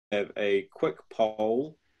have a quick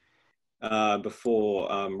poll before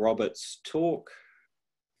Robert's talk.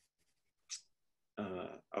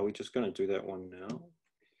 Are we just going to do that one now?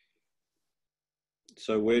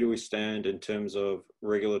 So where do we stand in terms of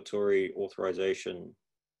regulatory authorization?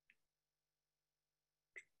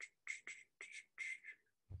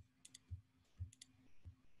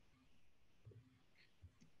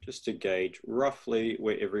 Just to gauge roughly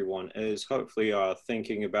where everyone is. Hopefully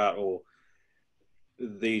thinking about, or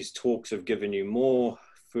these talks have given you more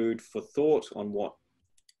food for thought on what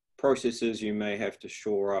processes you may have to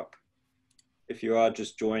shore up. If you are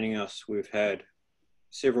just joining us, we've had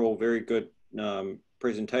several very good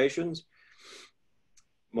presentations,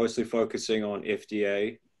 mostly focusing on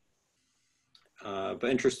FDA. But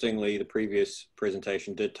interestingly, the previous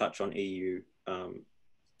presentation did touch on EU,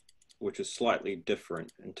 which is slightly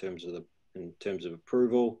different in terms of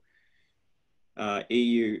approval.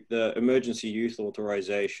 EU, the emergency use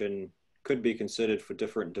authorization could be considered for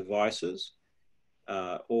different devices,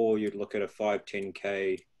 or you'd look at a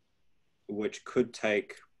 510K, which could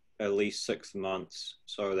take at least 6 months.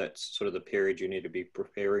 So that's sort of the period you need to be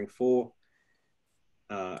preparing for.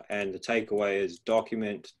 And the takeaway is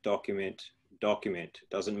document, document, document. It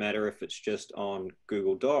doesn't matter if it's just on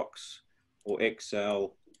Google Docs or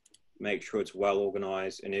Excel. Make sure it's well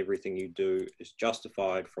organized and everything you do is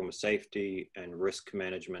justified from a safety and risk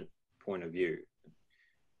management point of view.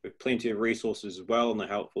 We have plenty of resources as well in the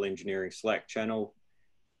Helpful Engineering Slack channel,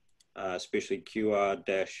 especially QA-RA,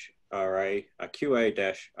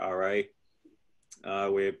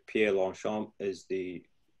 where Pierre Longchamp is the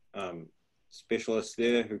specialist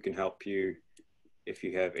there who can help you if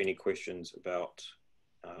you have any questions about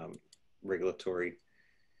regulatory.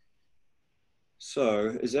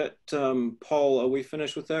 So is that poll, are we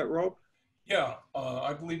finished with that, Rob? Yeah,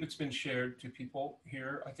 I believe it's been shared to people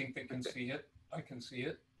here. I think they can see it. I can see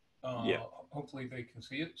it. Yeah. Hopefully they can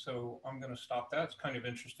see it. So I'm going to stop that. It's kind of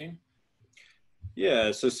interesting.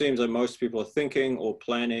 Yeah, so it seems like most people are thinking or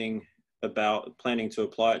planning to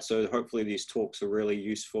apply it. So hopefully these talks are really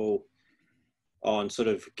useful on sort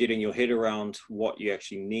of getting your head around what you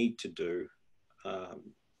actually need to do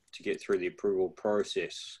to get through the approval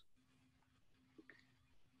process.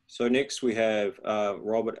 So next we have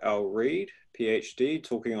Robert L. Reed, PhD,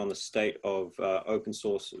 talking on the state of open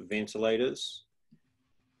source ventilators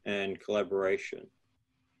and collaboration.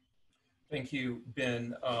 Thank you,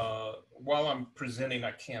 Ben. While I'm presenting,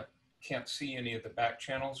 I can't see any of the back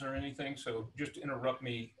channels or anything, so just interrupt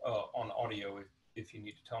me on audio if you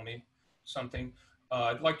need to tell me something.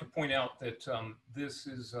 I'd like to point out that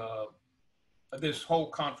this whole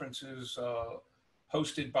conference is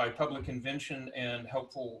hosted by Public Invention and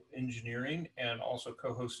Helpful Engineering, and also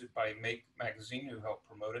co-hosted by Make Magazine, who helped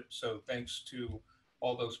promote it. So thanks to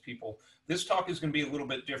all those people. This talk is going to be a little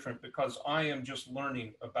bit different because I am just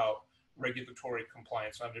learning about regulatory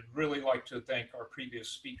compliance. I would really like to thank our previous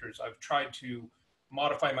speakers. I've tried to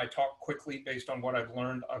modify my talk quickly based on what I've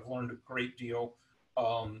learned. I've learned a great deal.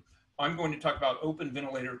 I'm going to talk about open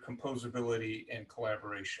ventilator composability and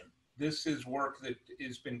collaboration. This is work that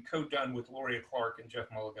has been co-done with Loria Clark and Jeff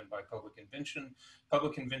Mulligan by Public Invention.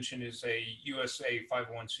 Public Invention is a USA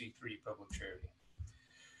 501c3 public charity.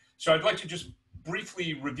 So I'd like to just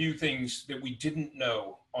briefly review things that we didn't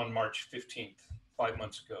know on March 15th, 5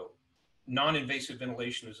 months ago. Non-invasive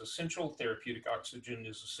ventilation is essential. Therapeutic oxygen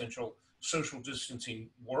is essential. Social distancing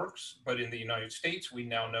works, but in the United States, we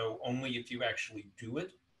now know only if you actually do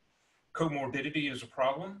it. Comorbidity is a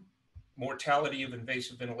problem. Mortality of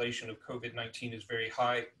invasive ventilation of COVID-19 is very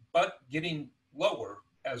high, but getting lower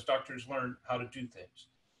as doctors learn how to do things.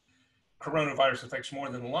 Coronavirus affects more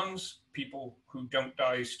than the lungs. People who don't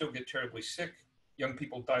die still get terribly sick. Young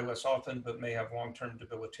people die less often, but may have long-term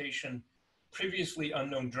debilitation. Previously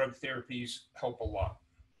unknown drug therapies help a lot.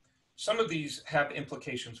 Some of these have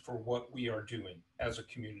implications for what we are doing as a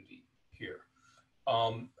community here.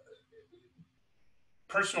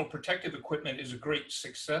 Personal protective equipment is a great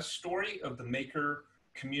success story of the maker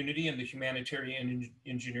community and the humanitarian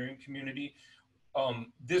engineering community.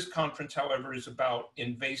 This conference, however, is about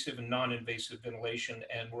invasive and non-invasive ventilation,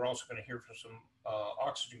 and we're also going to hear from some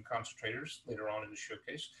oxygen concentrators later on in the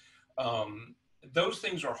showcase. Those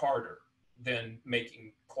things are harder than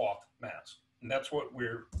making cloth masks, and that's what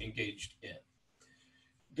we're engaged in.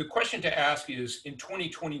 The question to ask is, in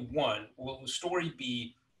 2021, will the story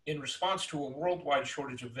be in response to a worldwide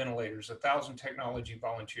shortage of ventilators? 1,000 technology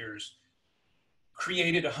volunteers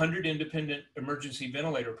created 100 independent emergency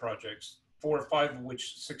ventilator projects, 4 or 5 of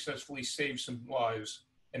which successfully saved some lives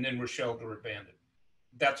and then were shelved or abandoned.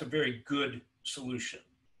 That's a very good solution.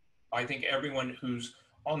 I think everyone who's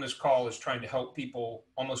on this call is trying to help people.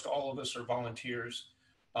 Almost all of us are volunteers.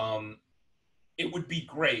 It would be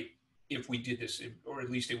great if we did this, or at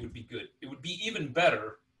least it would be good. It would be even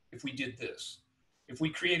better if we did this. If we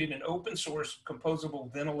created an open source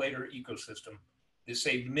composable ventilator ecosystem that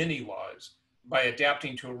saved many lives by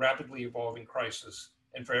adapting to a rapidly evolving crisis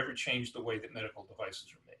and forever changed the way that medical devices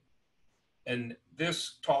are made. And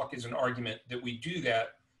this talk is an argument that we do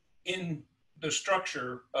that in the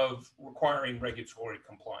structure of requiring regulatory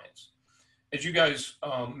compliance. As you guys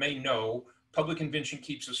may know, Public Invention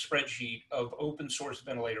keeps a spreadsheet of open source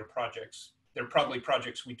ventilator projects. They're probably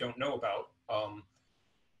projects we don't know about.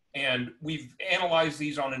 And we've analyzed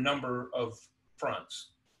these on a number of fronts.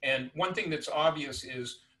 And one thing that's obvious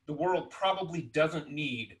is the world probably doesn't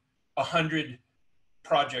need 100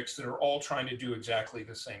 projects that are all trying to do exactly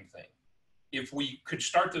the same thing. If we could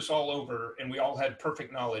start this all over and we all had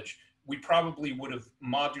perfect knowledge, we probably would have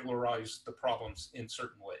modularized the problems in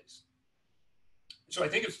certain ways. So I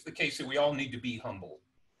think it's the case that we all need to be humble.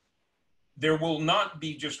 There will not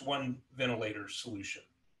be just one ventilator solution.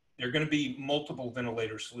 There are going to be multiple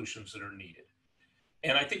ventilator solutions that are needed.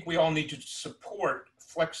 And I think we all need to support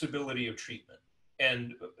flexibility of treatment.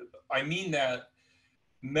 And I mean that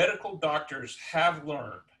medical doctors have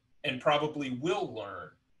learned and probably will learn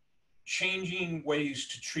changing ways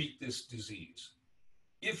to treat this disease.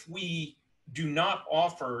 If we do not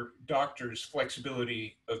offer doctors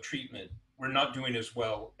flexibility of treatment, we're not doing as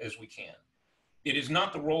well as we can. It is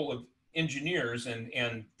not the role of engineers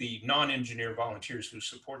and the non-engineer volunteers who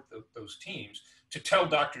support those teams to tell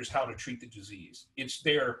doctors how to treat the disease.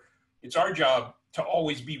 It's our job to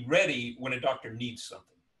always be ready when a doctor needs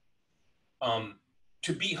something.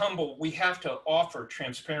 To be humble, we have to offer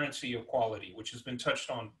transparency of quality, which has been touched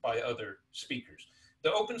on by other speakers.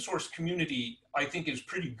 The open source community, I think, is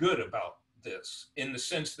pretty good about this in the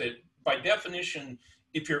sense that by definition,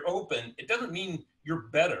 if you're open, it doesn't mean you're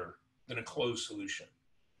better than a closed solution.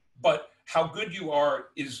 But how good you are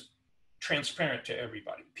is transparent to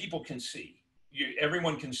everybody. People can see.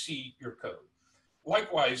 Everyone can see your code.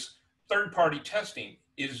 Likewise, third-party testing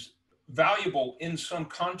is valuable in some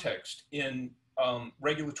context in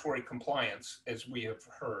regulatory compliance, as we have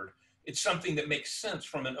heard. It's something that makes sense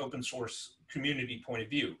from an open source community point of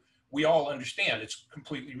view. We all understand it's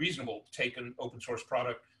completely reasonable to take an open source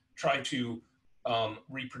product, try to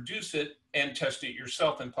reproduce it, and test it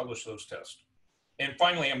yourself and publish those tests. And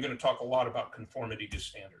finally, I'm going to talk a lot about conformity to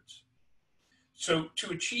standards. So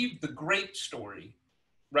to achieve the great story,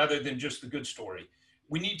 rather than just the good story,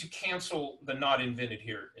 we need to cancel the not invented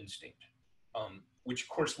here instinct, which of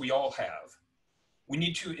course we all have. We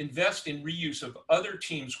need to invest in reuse of other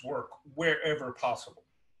teams' work wherever possible.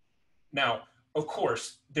 Now, of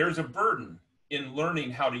course, there's a burden in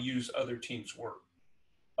learning how to use other teams' work.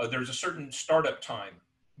 There's a certain startup time.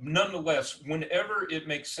 Nonetheless, whenever it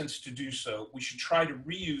makes sense to do so, we should try to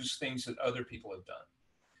reuse things that other people have done.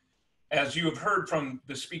 As you have heard from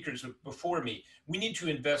the speakers before me, we need to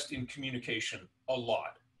invest in communication a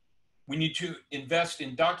lot. We need to invest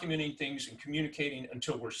in documenting things and communicating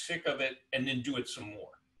until we're sick of it, and then do it some more.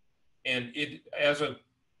 And as a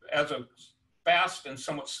fast and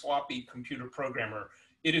somewhat sloppy computer programmer,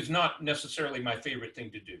 it is not necessarily my favorite thing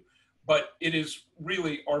to do. But it is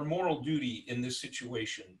really our moral duty in this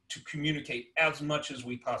situation to communicate as much as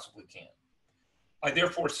we possibly can. I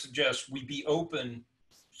therefore suggest we be open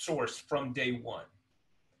source from day one.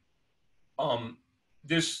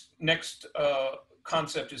 This next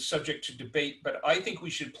concept is subject to debate, but I think we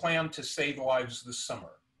should plan to save lives this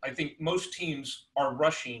summer. I think most teams are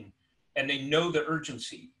rushing and they know the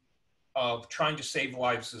urgency of trying to save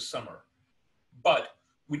lives this summer. But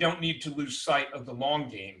we don't need to lose sight of the long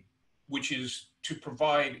game, which is to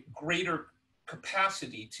provide greater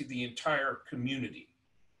capacity to the entire community,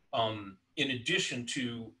 in addition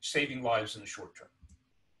to saving lives in the short term.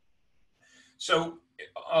 So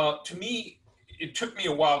to me, it took me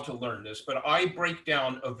a while to learn this, but I break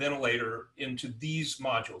down a ventilator into these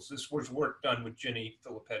modules. This was work done with Jenny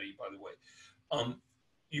Filippetti, by the way.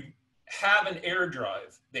 You have an air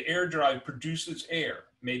drive. The air drive produces air.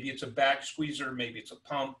 Maybe it's a back squeezer, maybe it's a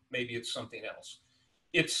pump, maybe it's something else.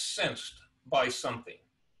 It's sensed by something.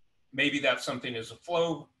 Maybe that something is a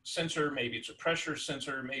flow sensor, maybe it's a pressure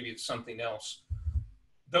sensor, maybe it's something else.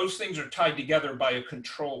 Those things are tied together by a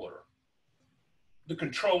controller. The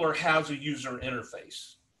controller has a user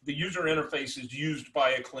interface. The user interface is used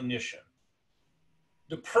by a clinician.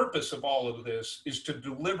 The purpose of all of this is to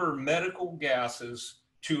deliver medical gases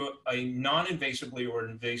to a non-invasively or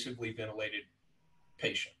invasively ventilated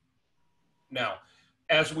patient. Now,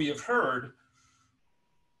 as we have heard,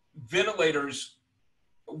 ventilators,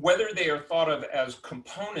 whether they are thought of as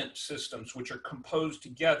component systems, which are composed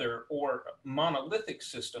together, or monolithic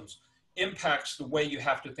systems, impacts the way you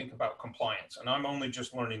have to think about compliance. And I'm only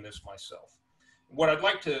just learning this myself. What I'd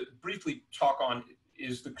like to briefly talk on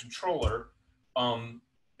is the controller.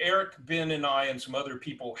 Eric, Ben, and I, and some other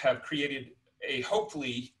people have created a,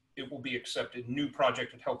 hopefully it will be accepted, new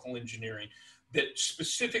project at Helpful Engineering that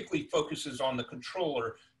specifically focuses on the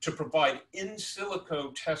controller to provide in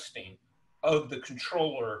silico testing of the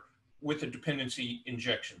controller with a dependency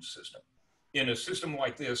injection system. In a system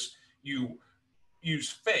like this, you use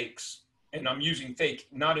fakes, and I'm using fake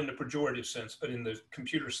not in the pejorative sense, but in the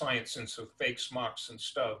computer science sense of fakes, mocks, and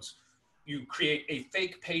stubs. You create a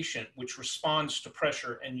fake patient which responds to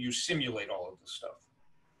pressure, and you simulate all of this stuff.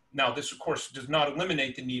 Now, this, of course, does not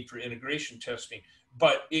eliminate the need for integration testing,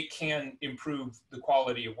 but it can improve the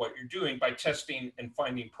quality of what you're doing by testing and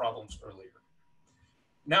finding problems earlier.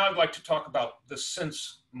 Now I'd like to talk about the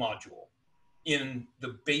sense module in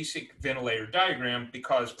the basic ventilator diagram,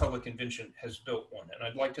 because Public Invention has built one. And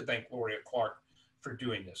I'd like to thank Gloria Clark for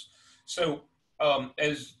doing this. So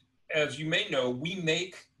as you may know, we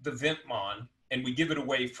make the VentCon and we give it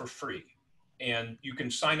away for free. And you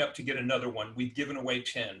can sign up to get another one. We've given away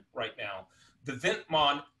 10 right now. The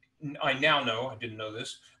VentCon, I now know, I didn't know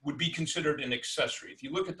this, would be considered an accessory. If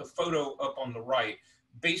you look at the photo up on the right,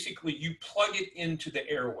 basically you plug it into the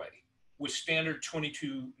airway with standard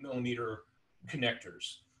 22 millimeter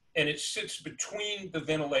connectors. And it sits between the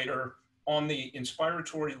ventilator on the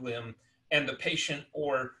inspiratory limb and the patient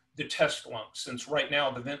or the test lung, since right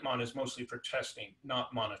now the VentCon is mostly for testing,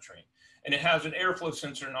 not monitoring. And it has an airflow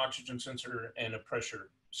sensor, an oxygen sensor, and a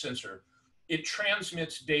pressure sensor. It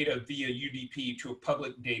transmits data via UDP to a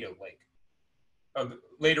public data lake.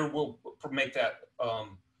 Later we'll make that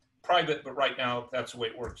private, but right now that's the way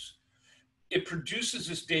it works. It produces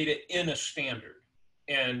this data in a standard,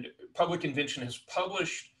 and Public Invention has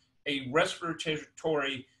published a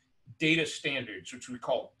respiratory data standards, which we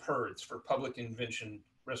call PIRDS, for Public Invention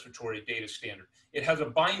Respiratory Data Standard. It has a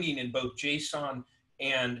binding in both JSON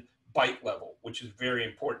and byte level, which is very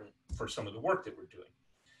important for some of the work that we're doing.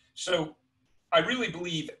 So I really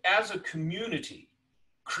believe as a community,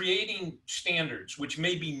 creating standards, which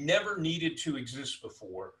maybe never needed to exist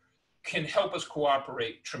before, can help us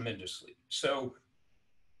cooperate tremendously. So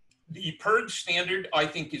the PIRD standard, I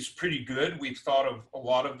think, is pretty good. We've thought of a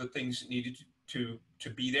lot of the things that needed to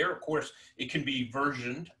be there. Of course, it can be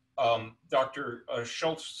versioned. Dr.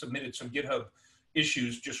 Schultz submitted some GitHub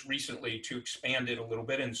issues just recently to expand it a little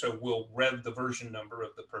bit, and so we'll rev the version number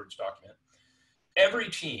of the PIRDS document. Every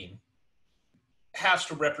team has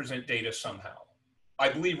to represent data somehow. I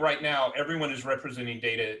believe right now everyone is representing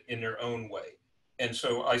data in their own way. And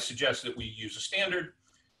so I suggest that we use a standard.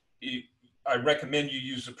 I recommend you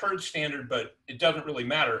use the PIRD standard, but it doesn't really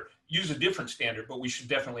matter. Use a different standard, but we should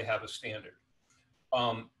definitely have a standard.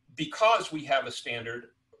 Because we have a standard,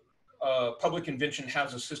 Public Invention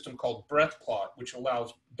has a system called breath plot, which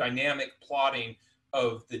allows dynamic plotting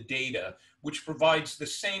of the data, which provides the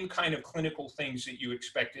same kind of clinical things that you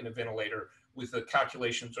expect in a ventilator. With the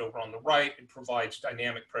calculations over on the right, it provides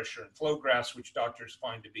dynamic pressure and flow graphs, which doctors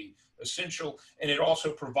find to be essential. And it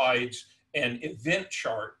also provides an event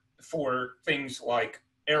chart for things like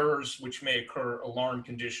errors, which may occur, alarm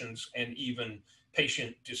conditions, and even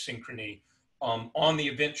patient dyssynchrony. On the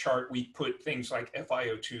event chart, we put things like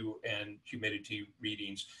FiO2 and humidity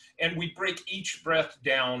readings, and we break each breath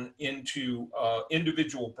down into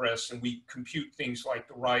individual breaths, and we compute things like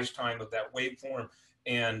the rise time of that waveform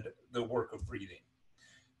and the work of breathing.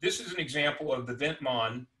 This is an example of the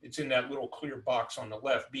VentCon. It's in that little clear box on the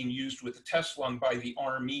left, being used with the test lung by the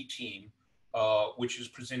RME team, which is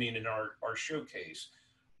presenting in our showcase.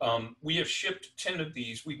 We have shipped 10 of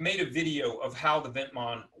these. We've made a video of how the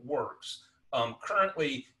VentCon works.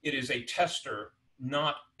 Currently, it is a tester,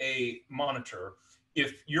 not a monitor.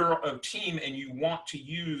 If you're a team and you want to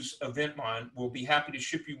use a VentCon, we'll be happy to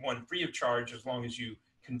ship you one free of charge as long as you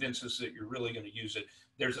convince us that you're really going to use it.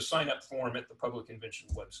 There's a sign-up form at the Public Invention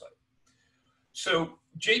website. So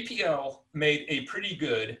JPL made a pretty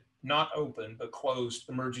good, not open, but closed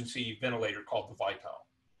emergency ventilator called the Vital.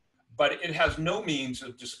 But it has no means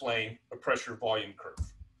of displaying a pressure volume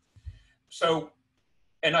curve. So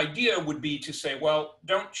an idea would be to say, well,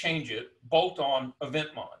 don't change it, bolt on a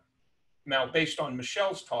VentCon. Now, based on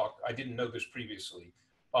Michelle's talk, I didn't know this previously,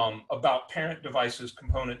 about parent devices,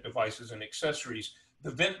 component devices, and accessories,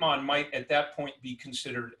 the VentCon might at that point be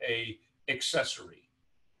considered an accessory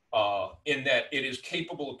in that it is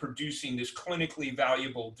capable of producing this clinically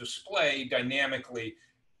valuable display dynamically,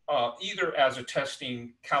 either as a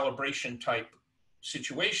testing calibration type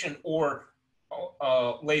situation or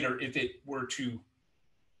later if it were to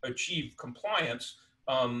achieve compliance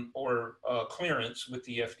or clearance with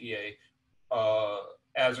the FDA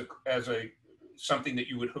as a something that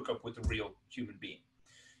you would hook up with a real human being.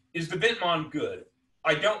 Is the VentCon good?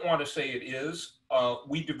 I don't want to say it is.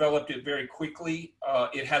 We developed it very quickly.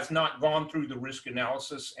 It has not gone through the risk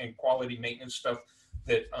analysis and quality maintenance stuff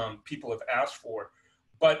that people have asked for.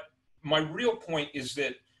 But my real point is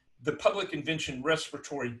that the Public Invention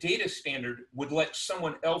Respiratory Data Standard would let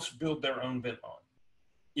someone else build their own VentCon.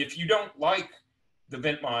 If you don't like the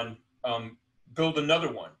VentCon, build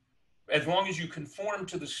another one. As long as you conform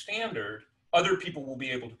to the standard, other people will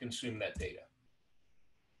be able to consume that data.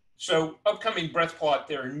 So upcoming breath plot,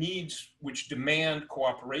 there are needs which demand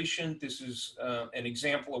cooperation. This is an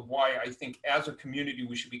example of why I think as a community,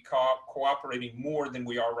 we should be cooperating more than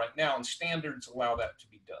we are right now, and standards allow that to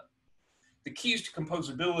be done. The keys to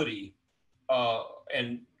composability,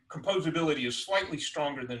 and composability is slightly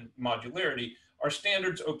stronger than modularity, are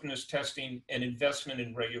standards, openness testing, and investment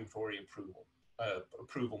in regulatory approval.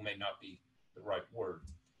 Approval may not be the right word.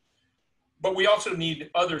 But we also need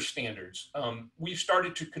other standards. We've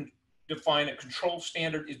started to define a control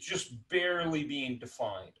standard. It's just barely being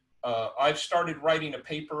defined. I've started writing a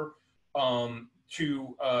paper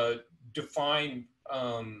to define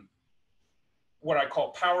what I call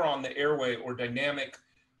power on the airway or dynamic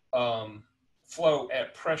flow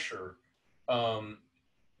at pressure.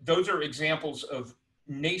 Those are examples of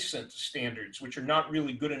nascent standards, which are not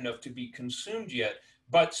really good enough to be consumed yet.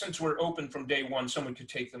 But since we're open from day one, someone could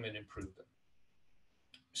take them and improve them.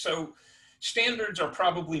 So standards are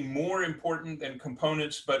probably more important than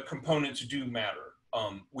components, but components do matter.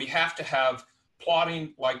 We have to have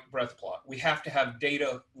plotting like breath plot. We have to have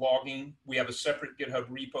data logging. We have a separate GitHub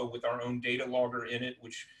repo with our own data logger in it,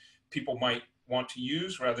 which people might want to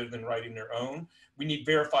use rather than writing their own. We need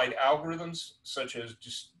verified algorithms such as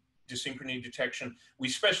desynchrony detection. We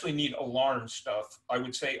especially need alarm stuff. I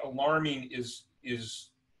would say alarming is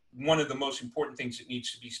one of the most important things that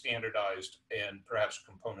needs to be standardized and perhaps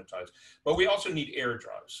componentized. But we also need air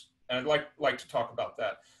drives. And I'd like to talk about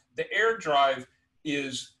that. The air drive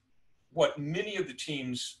is what many of the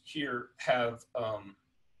teams here have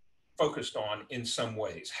focused on in some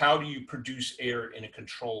ways. How do you produce air in a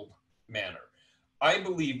controlled manner? I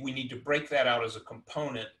believe we need to break that out as a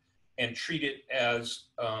component and treat it as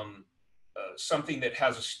something that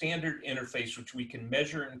has a standard interface which we can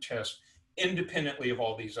measure and test independently of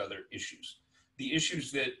all these other issues. The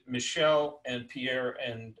issues that Michelle and Pierre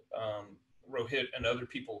and Rohit and other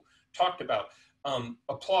people talked about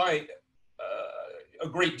apply a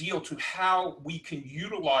great deal to how we can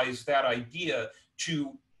utilize that idea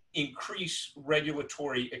to increase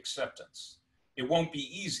regulatory acceptance. It won't be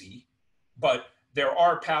easy, but there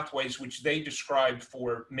are pathways which they described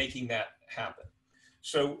for making that happen.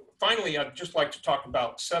 So finally, I'd just like to talk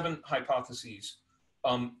about 7 hypotheses.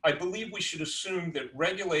 I believe we should assume that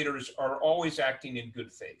regulators are always acting in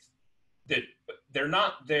good faith, that they're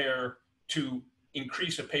not there to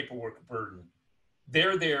increase a paperwork burden.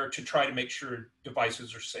 They're there to try to make sure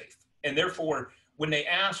devices are safe. And therefore, when they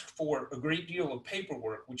ask for a great deal of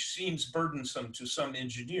paperwork, which seems burdensome to some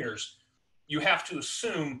engineers, you have to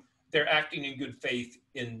assume they're acting in good faith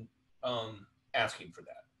in asking for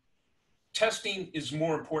that. Testing is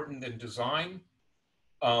more important than design.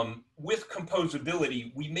 With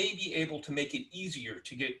composability, we may be able to make it easier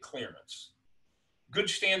to get clearance. Good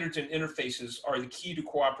standards and interfaces are the key to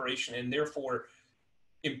cooperation, and therefore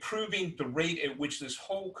improving the rate at which this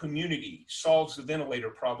whole community solves the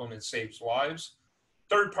ventilator problem and saves lives.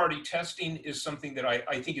 Third-party testing is something that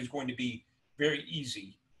I think is going to be very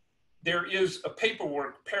easy. There is a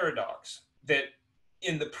paperwork paradox that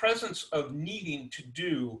in the presence of needing to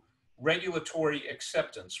do regulatory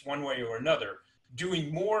acceptance one way or another,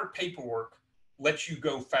 doing more paperwork lets you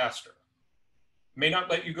go faster. It may not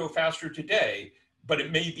let you go faster today, but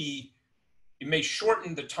it may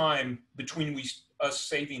shorten the time between us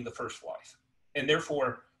saving the first life. And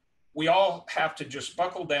therefore, we all have to just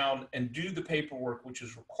buckle down and do the paperwork which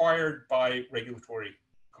is required by regulatory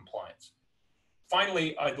compliance.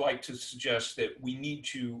 Finally, I'd like to suggest that we need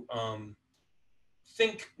to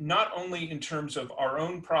think not only in terms of our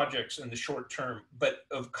own projects in the short term, but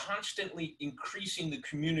of constantly increasing the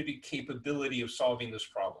community capability of solving this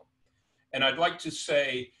problem. And I'd like to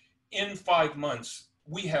say in 5 months,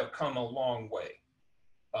 we have come a long way.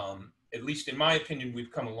 At least in my opinion,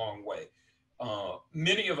 we've come a long way.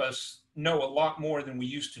 Many of us know a lot more than we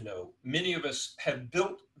used to know. Many of us have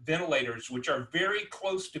built ventilators which are very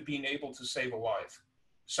close to being able to save a life.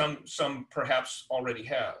 Some perhaps already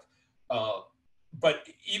have. But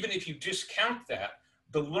even if you discount that,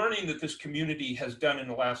 the learning that this community has done in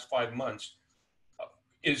the last 5 months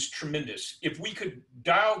is tremendous. If we could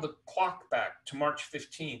dial the clock back to March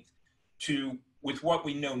 15th with what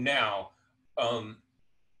we know now,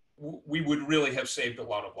 we would really have saved a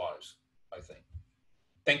lot of lives, I think.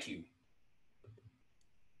 Thank you.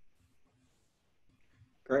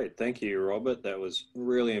 Great, thank you, Robert. That was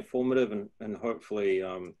really informative, and hopefully,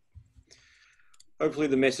 hopefully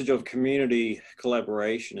the message of community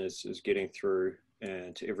collaboration is getting through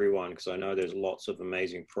and to everyone, because I know there's lots of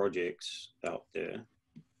amazing projects out there,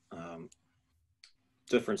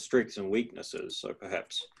 different strengths and weaknesses. So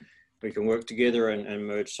perhaps we can work together and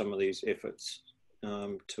merge some of these efforts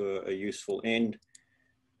to a useful end.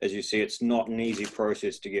 As you see, it's not an easy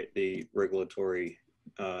process to get the regulatory,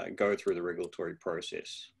 go through the regulatory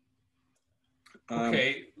process.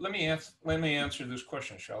 Okay, let me answer this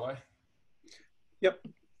question, shall I? Yep.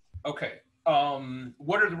 Okay.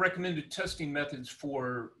 What are the recommended testing methods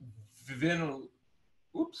for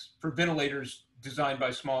ventilators designed by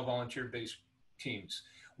small volunteer-based teams?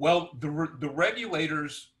 Well, the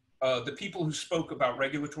regulators, the people who spoke about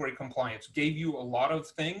regulatory compliance gave you a lot of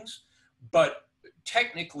things, but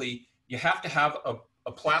technically you have to have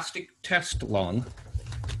a plastic test lung,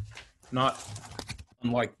 not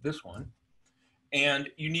unlike this one, and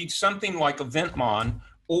you need something like a VentCon,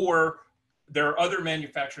 or there are other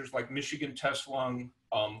manufacturers like Michigan Test Lung,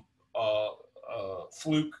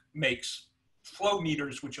 Fluke makes flow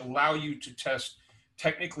meters, which allow you to test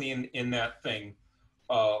technically in that thing.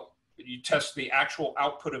 You test the actual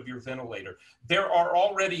output of your ventilator. There are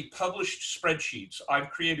already published spreadsheets. I've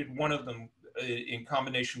created one of them in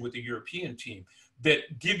combination with the European team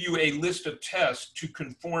that give you a list of tests to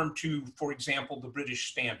conform to, for example, the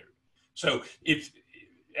British standard. So if,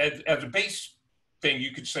 as a base thing,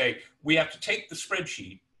 you could say, we have to take the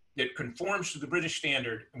spreadsheet that conforms to the British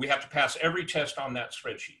standard, and we have to pass every test on that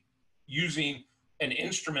spreadsheet using an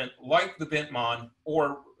instrument like the VentCon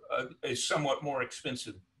or a somewhat more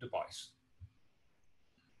expensive device.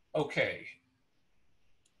 Okay.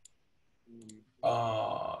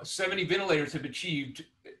 70 ventilators have achieved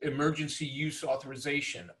emergency use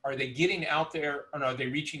authorization. Are they getting out there, and are they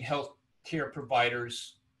reaching healthcare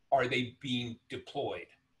providers? Are they being deployed?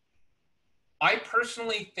 I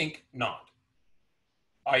personally think not.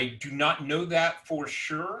 I do not know that for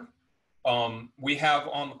sure. We have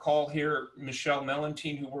on the call here Michelle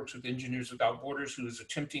Mellentine, who works with Engineers Without Borders, who is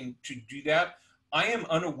attempting to do that. I am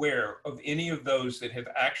unaware of any of those that have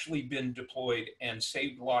actually been deployed and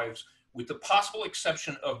saved lives, with the possible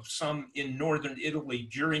exception of some in northern Italy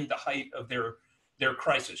during the height of their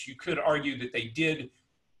crisis. You could argue that they did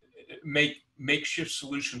make makeshift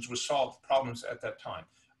solutions which solved problems at that time.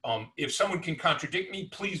 If someone can contradict me,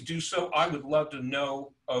 please do so. I would love to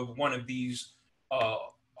know of one of these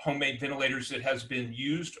homemade ventilators that has been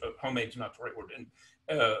used. Homemade is not the right word.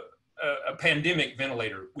 A pandemic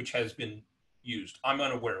ventilator which has been used. I'm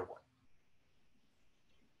unaware of one.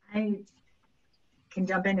 I can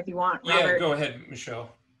jump in if you want, Yeah, Robert. go ahead,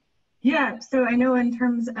 Michelle. Yeah, so I know in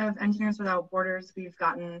terms of Engineers Without Borders, we've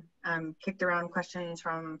gotten kicked around questions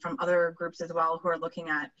from other groups as well who are looking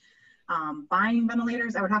at buying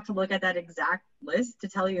ventilators. I would have to look at that exact list to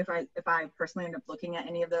tell you if I personally end up looking at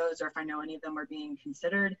any of those or if I know any of them are being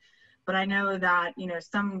considered. But I know that, you know,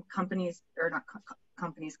 some companies, or not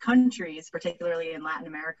companies, countries, particularly in Latin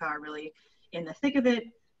America, are really in the thick of it.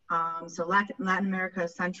 So Latin America,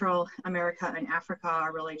 Central America, and Africa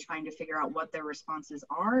are really trying to figure out what their responses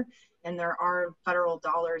are. And there are federal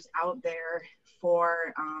dollars out there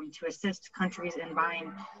for to assist countries in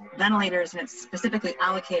buying ventilators, and it's specifically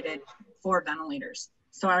allocated for ventilators.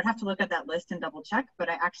 So I would have to look at that list and double check, but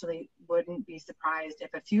I actually wouldn't be surprised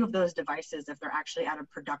if a few of those devices, if they're actually at a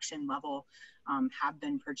production level, have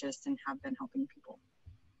been purchased and have been helping people.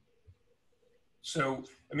 So,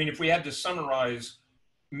 I mean, if we had to summarize,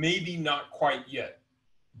 maybe not quite yet,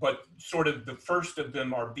 but sort of the first of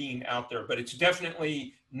them are being out there, but it's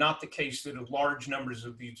definitely not the case that large numbers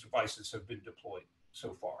of these devices have been deployed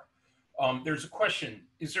so far. There's a question,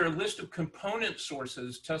 is there a list of component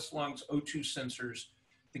sources, test lungs, O2 sensors,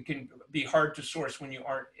 that can be hard to source when you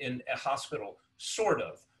aren't in a hospital? Sort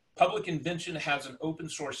of. Public Invention has an open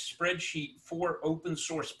source spreadsheet for open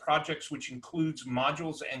source projects, which includes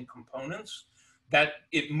modules and components, that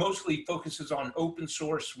it mostly focuses on open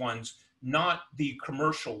source ones, not the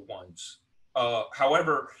commercial ones.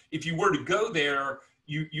 However, if you were to go there,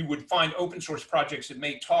 you would find open source projects that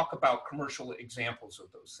may talk about commercial examples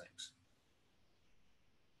of those things.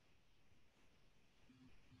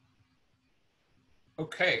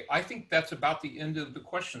 Okay, I think that's about the end of the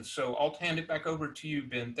questions. So I'll hand it back over to you,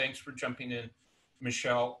 Ben. Thanks for jumping in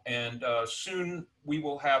Michelle, and soon we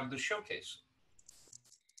will have the showcase.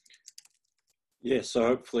 Yeah, so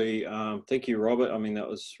hopefully, thank you, Robert. I mean, that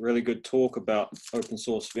was really good talk about open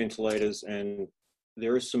source ventilators, and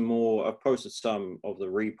there is some more. I've posted some of the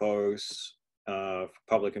repos for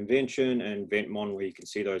public Invention and VentCon where you can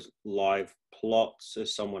see those live plots,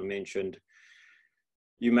 as someone mentioned.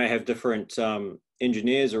 You may have different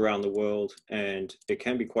engineers around the world, and it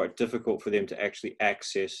can be quite difficult for them to actually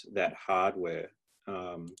access that hardware,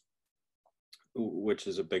 which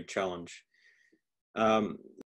is a big challenge.